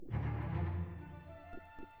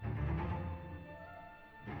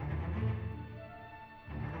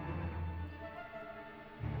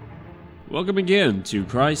Welcome again to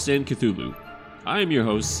Christ and Cthulhu. I am your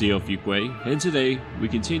host, C.L. Fuquay, and today we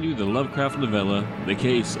continue the Lovecraft novella, The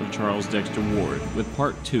Case of Charles Dexter Ward, with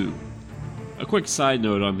Part 2. A quick side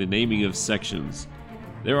note on the naming of sections.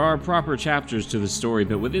 There are proper chapters to the story,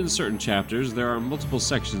 but within certain chapters there are multiple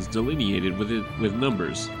sections delineated with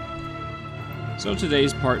numbers. So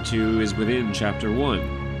today's Part 2 is within Chapter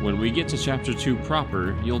 1. When we get to Chapter 2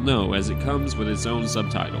 proper, you'll know as it comes with its own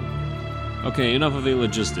subtitle. Okay, enough of the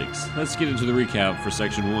logistics. Let's get into the recap for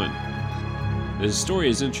Section 1. This story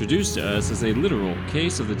is introduced to us as a literal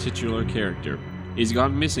case of the titular character. He's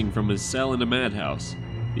gone missing from his cell in a madhouse.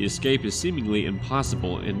 The escape is seemingly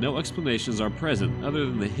impossible, and no explanations are present other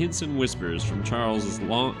than the hints and whispers from Charles's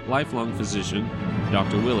lifelong physician,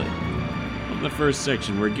 Dr. Willett. From the first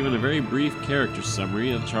section, we're given a very brief character summary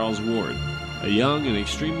of Charles Ward, a young and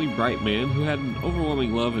extremely bright man who had an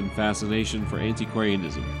overwhelming love and fascination for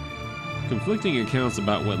antiquarianism. Conflicting accounts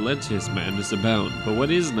about what led to his madness abound, but what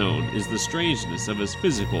is known is the strangeness of his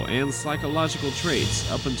physical and psychological traits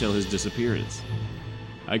up until his disappearance.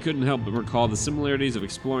 I couldn't help but recall the similarities of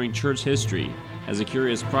exploring church history as a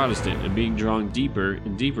curious Protestant and being drawn deeper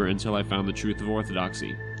and deeper until I found the truth of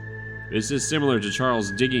orthodoxy. This is similar to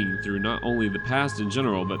Charles digging through not only the past in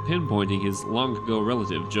general, but pinpointing his long-ago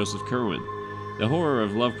relative, Joseph Curwen. The horror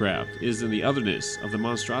of Lovecraft is in the otherness of the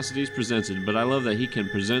monstrosities presented, but I love that he can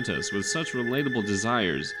present us with such relatable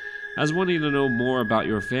desires as wanting to know more about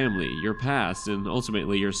your family, your past, and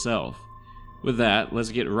ultimately yourself. With that, let's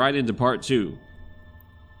get right into Part 2.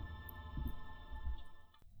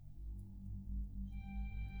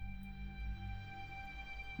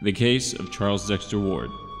 The Case of Charles Dexter Ward,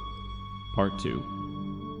 Part 2.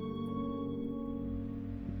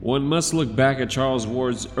 One must look back at Charles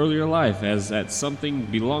Ward's earlier life as at something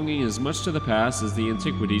belonging as much to the past as the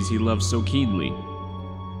antiquities he loved so keenly.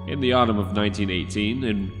 In the autumn of 1918,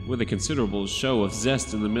 and with a considerable show of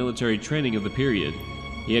zest in the military training of the period,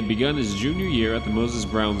 he had begun his junior year at the Moses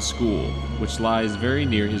Brown School, which lies very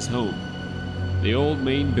near his home. The old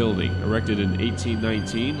main building, erected in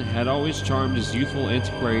 1819, had always charmed his youthful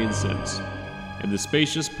antiquarian sense, and the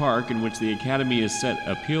spacious park in which the academy is set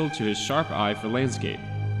appealed to his sharp eye for landscape.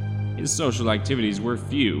 His social activities were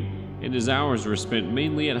few, and his hours were spent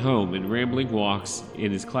mainly at home in rambling walks,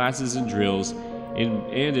 in his classes and drills, and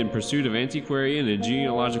in pursuit of antiquarian and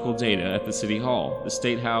genealogical data at the City Hall, the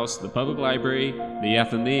State House, the Public Library, the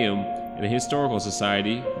Athenaeum, and the Historical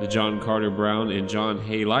Society, the John Carter Brown and John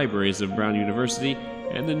Hay Libraries of Brown University,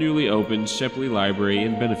 and the newly opened Shepley Library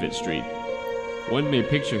in Benefit Street. One may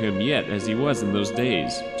picture him yet as he was in those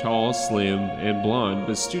days, tall, slim, and blond,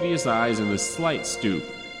 with studious eyes and a slight stoop,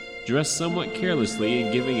 dressed somewhat carelessly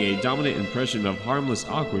and giving a dominant impression of harmless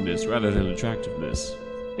awkwardness rather than attractiveness.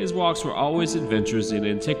 His walks were always adventures in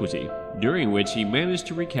antiquity, during which he managed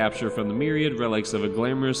to recapture from the myriad relics of a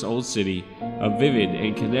glamorous old city a vivid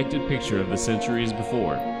and connected picture of the centuries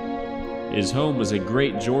before. His home was a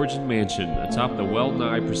great Georgian mansion atop the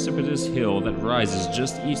well-nigh precipitous hill that rises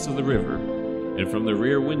just east of the river, and from the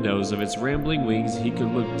rear windows of its rambling wings he could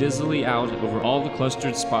look dizzily out over all the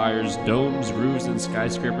clustered spires, domes, roofs, and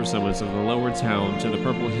skyscraper summits of the lower town to the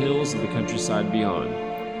purple hills of the countryside beyond.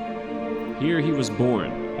 Here he was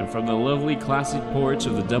born, and from the lovely classic porch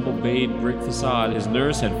of the double-bayed brick facade his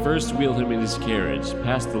nurse had first wheeled him in his carriage,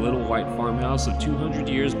 past the little white farmhouse of 200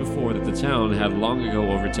 years before that the town had long ago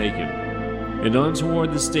overtaken, and on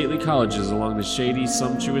toward the stately colleges along the shady,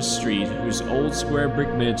 sumptuous street, whose old square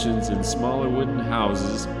brick mansions and smaller wooden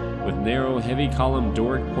houses with narrow, heavy-columned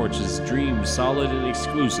Doric porches dreamed solid and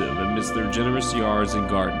exclusive amidst their generous yards and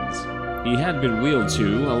gardens. He had been wheeled,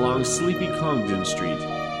 too, along sleepy Congdon Street,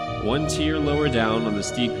 one tier lower down on the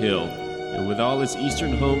steep hill, and with all its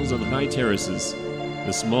eastern homes on high terraces,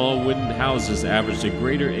 the small wooden houses averaged a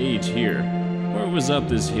greater age here, for it was up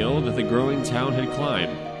this hill that the growing town had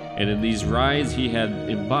climbed, and in these rides he had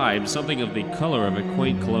imbibed something of the color of a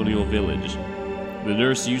quaint colonial village. The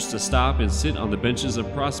nurse used to stop and sit on the benches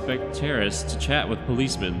of Prospect Terrace to chat with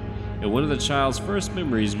policemen, and one of the child's first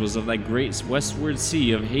memories was of that great westward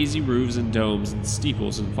sea of hazy roofs and domes and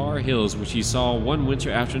steeples and far hills which he saw one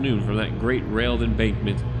winter afternoon from that great railed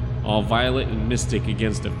embankment, all violet and mystic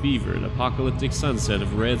against a fevered, apocalyptic sunset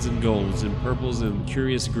of reds and golds and purples and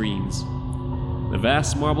curious greens. The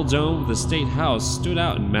vast marble dome of the State House stood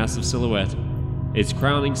out in massive silhouette, its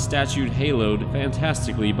crowning statue haloed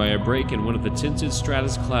fantastically by a break in one of the tinted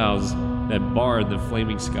stratus clouds that barred the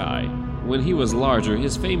flaming sky. When he was larger,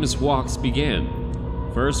 his famous walks began,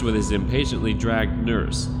 first with his impatiently dragged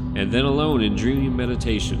nurse, and then alone in dreamy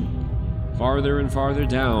meditation. Farther and farther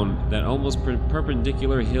down that almost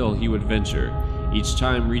perpendicular hill he would venture, each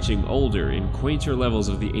time reaching older and quainter levels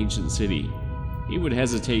of the ancient city. He would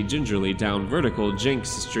hesitate gingerly down vertical Jenks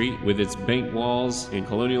Street with its bank walls and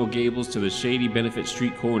colonial gables to the shady Benefit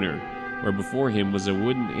Street corner, where before him was a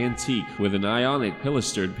wooden antique with an Ionic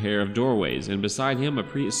pilastered pair of doorways, and beside him a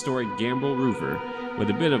prehistoric gambrel roofer with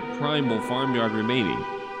a bit of primal farmyard remaining,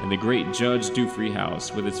 and the great Judge Dufree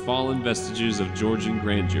House with its fallen vestiges of Georgian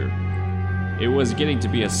grandeur. It was getting to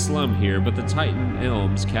be a slum here, but the Titan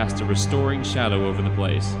elms cast a restoring shadow over the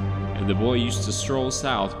place, and the boy used to stroll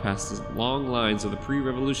south past the long lines of the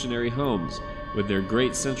pre-revolutionary homes with their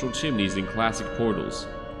great central chimneys and classic portals.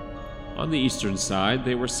 On the eastern side,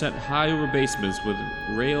 they were set high over basements with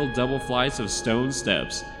railed double flights of stone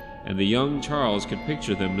steps, and the young Charles could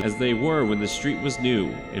picture them as they were when the street was new,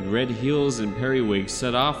 and red heels and periwigs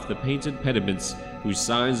set off the painted pediments whose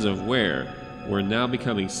signs of wear were now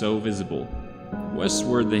becoming so visible.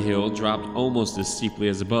 Westward the hill dropped almost as steeply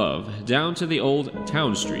as above, down to the old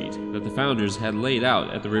town street that the founders had laid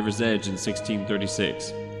out at the river's edge in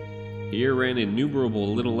 1636. Here ran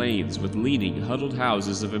innumerable little lanes with leaning, huddled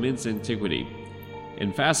houses of immense antiquity,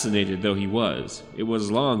 and fascinated though he was, it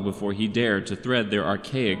was long before he dared to thread their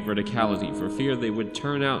archaic verticality for fear they would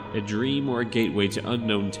turn out a dream or a gateway to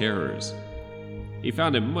unknown terrors. He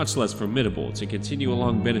found it much less formidable to continue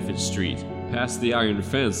along Benefit Street, past the iron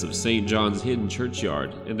fence of St. John's hidden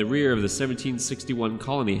churchyard, and the rear of the 1761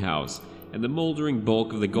 Colony House, and the moldering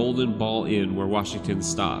bulk of the Golden Ball Inn where Washington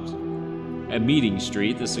stopped. At Meeting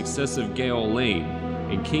Street, the successive Gale Lane,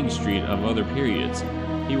 and King Street of other periods,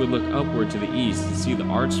 he would look upward to the east and see the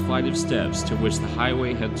arched flight of steps to which the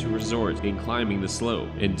highway had to resort in climbing the slope,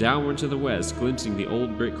 and downward to the west, glimpsing the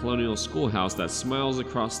old brick colonial schoolhouse that smiles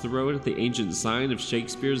across the road at the ancient sign of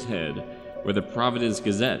Shakespeare's Head, where the Providence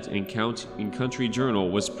Gazette and Country Journal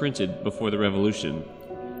was printed before the Revolution.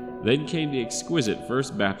 Then came the exquisite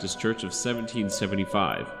First Baptist Church of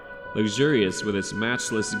 1775, luxurious with its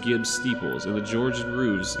matchless Gibbs steeples and the Georgian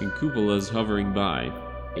roofs and cupolas hovering by.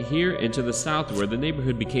 Here and to the southward the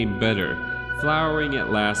neighborhood became better, flowering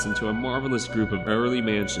at last into a marvelous group of early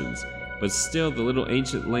mansions, but still the little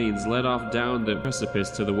ancient lanes led off down the precipice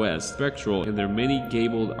to the west, spectral in their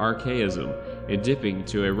many-gabled archaism, and dipping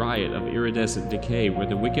to a riot of iridescent decay where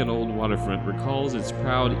the wicked old waterfront recalls its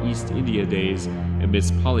proud East India days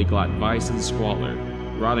amidst polyglot vice and squalor,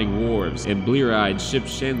 rotting wharves, and blear-eyed ship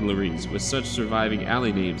chandleries with such surviving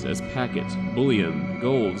alley names as Packet, Bullion,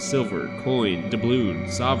 Gold, Silver, Coin, Doubloon,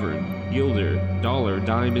 Sovereign, Guilder, Dollar,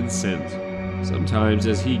 Dime, and Cent. Sometimes,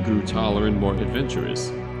 as he grew taller and more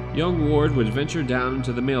adventurous, young Ward would venture down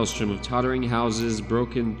into the maelstrom of tottering houses,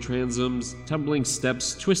 broken transoms, tumbling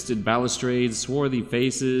steps, twisted balustrades, swarthy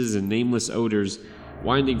faces, and nameless odors,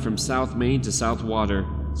 winding from South Main to South Water,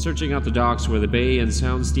 searching out the docks where the bay and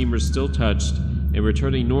sound steamers still touched, and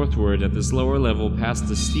returning northward at this lower level past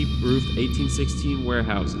the steep-roofed 1816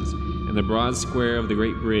 warehouses and the broad square of the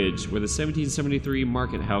Great Bridge, where the 1773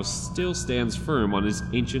 market house still stands firm on its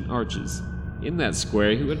ancient arches. In that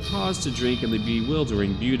square he would pause to drink in the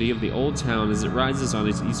bewildering beauty of the old town as it rises on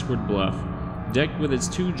its eastward bluff, decked with its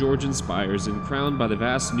two Georgian spires and crowned by the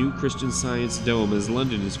vast new Christian Science dome as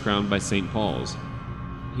London is crowned by St. Paul's.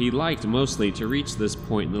 He liked mostly to reach this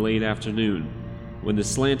point in the late afternoon, when the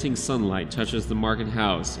slanting sunlight touches the market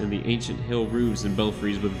house and the ancient hill roofs and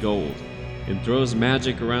belfries with gold, and throws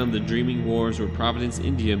magic around the dreaming wharves where Providence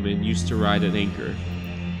Indiamen used to ride at anchor.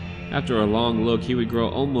 After a long look, he would grow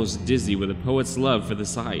almost dizzy with a poet's love for the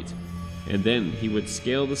sight, and then he would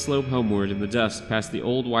scale the slope homeward in the dusk past the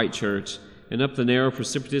old white church, and up the narrow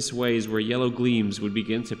precipitous ways where yellow gleams would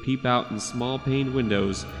begin to peep out in small-paned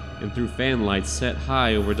windows, and through fanlights set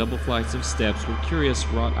high over double flights of steps with curious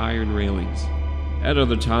wrought iron railings. At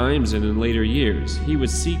other times, and in later years, he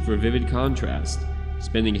would seek for vivid contrast,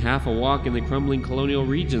 spending half a walk in the crumbling colonial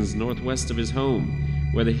regions northwest of his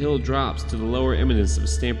home, where the hill drops to the lower eminence of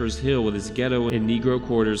Stamper's Hill with its ghetto and Negro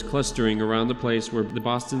quarters clustering around the place where the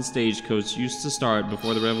Boston stagecoach used to start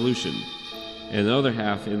before the Revolution, and the other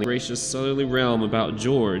half in the gracious southerly realm about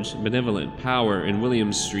George, Benevolent, Power, and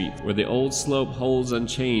William Street, where the old slope holds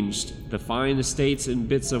unchanged the fine estates and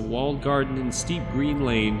bits of walled garden and steep green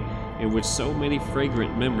lane in which so many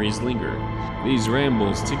fragrant memories linger. These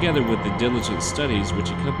rambles, together with the diligent studies which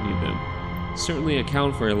accompanied them, certainly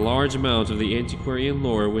account for a large amount of the antiquarian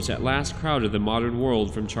lore which at last crowded the modern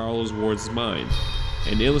world from Charles Ward's mind,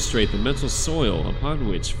 and illustrate the mental soil upon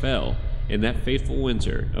which fell, in that fateful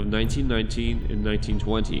winter of 1919 and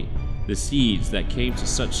 1920, the seeds that came to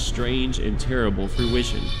such strange and terrible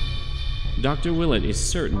fruition. Dr. Willett is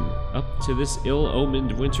certain, up to this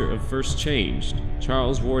ill-omened winter of first change,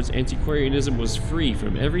 Charles Ward's antiquarianism was free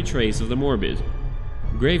from every trace of the morbid.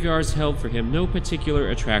 graveyards held for him no particular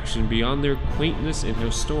attraction beyond their quaintness and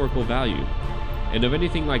historical value, and of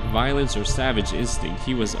anything like violence or savage instinct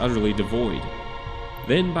he was utterly devoid.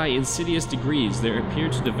 Then, by insidious degrees, there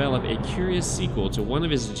appeared to develop a curious sequel to one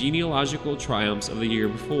of his genealogical triumphs of the year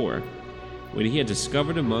before, when he had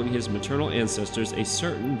discovered among his maternal ancestors a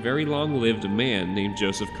certain very long-lived man named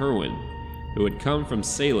Joseph Curwen, who had come from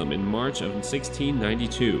Salem in March of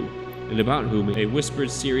 1692, and about whom a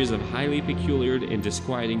whispered series of highly peculiar and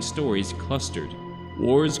disquieting stories clustered.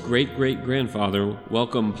 Ward's great-great-grandfather,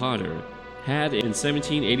 Welcome Potter, had in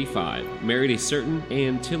 1785 married a certain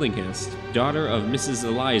Anne Tillinghast, daughter of Mrs.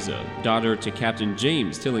 Eliza, daughter to Captain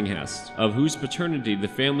James Tillinghast, of whose paternity the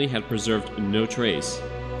family had preserved no trace.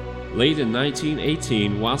 Late in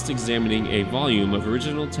 1918, whilst examining a volume of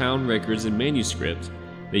original town records and manuscript,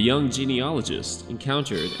 the young genealogist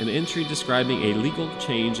encountered an entry describing a legal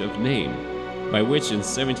change of name, by which in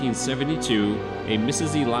 1772 a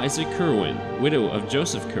Mrs. Eliza Curwen, widow of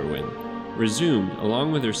Joseph Curwen, resumed,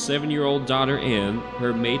 along with her 7-year-old daughter Anne,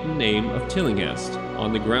 her maiden name of Tillinghast,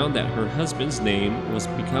 on the ground that her husband's name was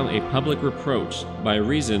become a public reproach by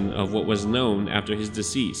reason of what was known after his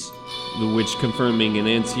decease, the which confirming an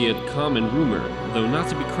antient common rumor, though not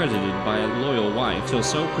to be credited by a loyal wife till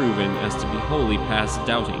so proven as to be wholly past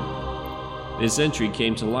doubting. This entry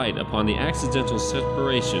came to light upon the accidental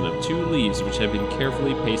separation of 2 leaves which had been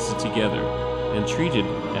carefully pasted together, and treated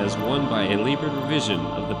as one by a labored revision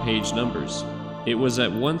of the page numbers. It was at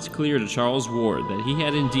once clear to Charles Ward that he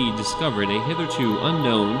had indeed discovered a hitherto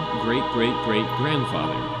unknown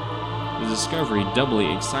great-great-great-grandfather. The discovery doubly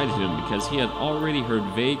excited him because he had already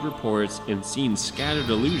heard vague reports and seen scattered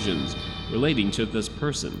allusions relating to this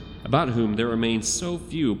person, about whom there remained so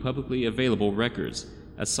few publicly available records,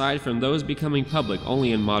 aside from those becoming public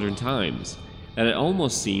only in modern times, that it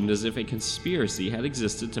almost seemed as if a conspiracy had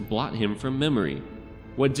existed to blot him from memory.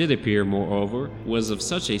 What did appear, moreover, was of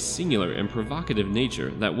such a singular and provocative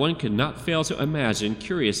nature that one could not fail to imagine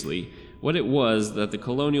curiously what it was that the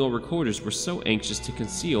colonial recorders were so anxious to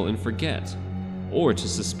conceal and forget, or to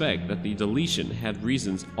suspect that the deletion had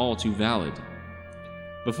reasons all too valid.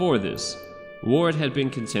 Before this, Ward had been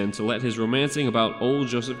content to let his romancing about old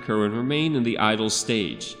Joseph Curwen remain in the idle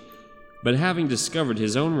stage, but having discovered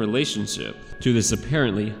his own relationship to this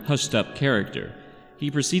apparently hushed-up character,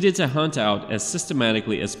 he proceeded to hunt out as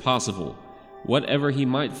systematically as possible whatever he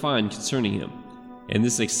might find concerning him. In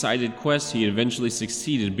this excited quest he eventually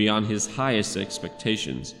succeeded beyond his highest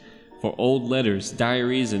expectations, for old letters,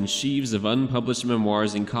 diaries, and sheaves of unpublished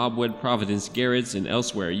memoirs in cobweb Providence garrets and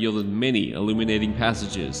elsewhere yielded many illuminating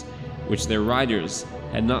passages, which their writers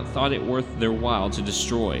had not thought it worth their while to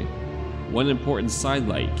destroy. One important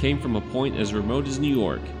sidelight came from a point as remote as New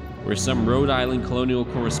York, where some Rhode Island colonial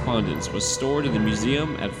correspondence was stored in the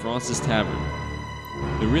museum at Fraunces Tavern.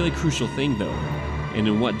 The really crucial thing, though, and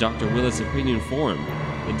in what Dr. Willett's opinion formed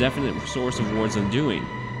the definite source of Ward's undoing,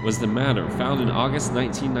 was the matter found in August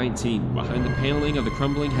 1919 behind the paneling of the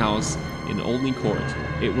crumbling house in Olney Court.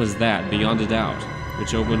 It was that, beyond a doubt,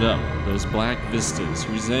 which opened up those black vistas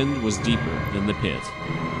whose end was deeper than the pit.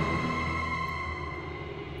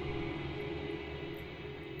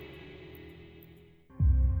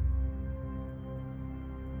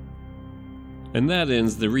 And that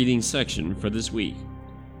ends the reading section for this week.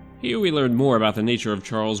 Here we learned more about the nature of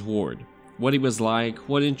Charles Ward, what he was like,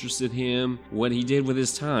 what interested him, what he did with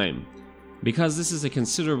his time. Because this is a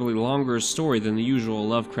considerably longer story than the usual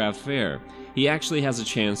Lovecraft fare, he actually has a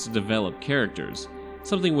chance to develop characters,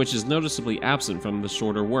 something which is noticeably absent from the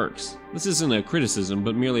shorter works. This isn't a criticism,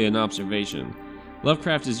 but merely an observation.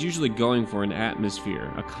 Lovecraft is usually going for an atmosphere,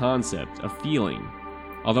 a concept, a feeling.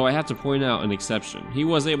 Although I have to point out an exception. He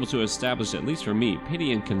was able to establish, at least for me,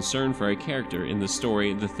 pity and concern for a character in the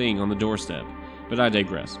story The Thing on the Doorstep, but I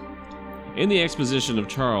digress. In the exposition of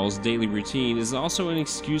Charles' daily routine is also an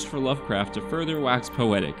excuse for Lovecraft to further wax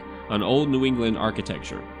poetic on old New England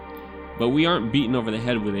architecture. But we aren't beaten over the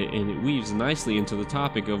head with it, and it weaves nicely into the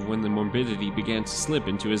topic of when the morbidity began to slip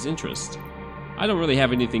into his interest. I don't really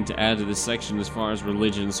have anything to add to this section as far as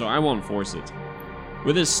religion, so I won't force it.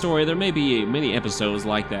 With this story, there may be many episodes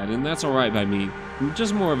like that, and that's alright by me,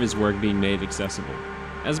 just more of his work being made accessible.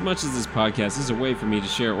 As much as this podcast is a way for me to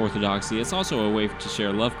share orthodoxy, it's also a way to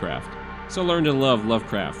share Lovecraft, so learn to love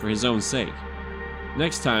Lovecraft for his own sake.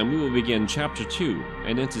 Next time, we will begin Chapter 2,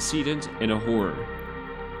 An Antecedent and a Horror.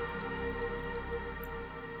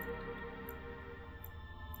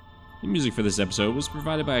 The music for this episode was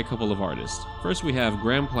provided by a couple of artists. First we have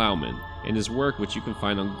Graham Plowman and his work, which you can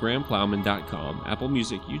find on grahamplowman.com, Apple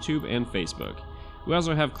Music, YouTube, and Facebook. We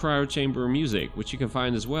also have Cryo Chamber Music, which you can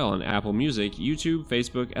find as well on Apple Music, YouTube,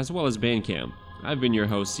 Facebook, as well as Bandcamp. I've been your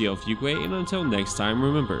host, CL Fuquay, and until next time,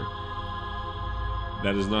 remember,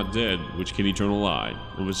 that is not dead which can eternal lie,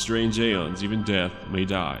 and with strange aeons even death may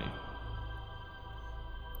die.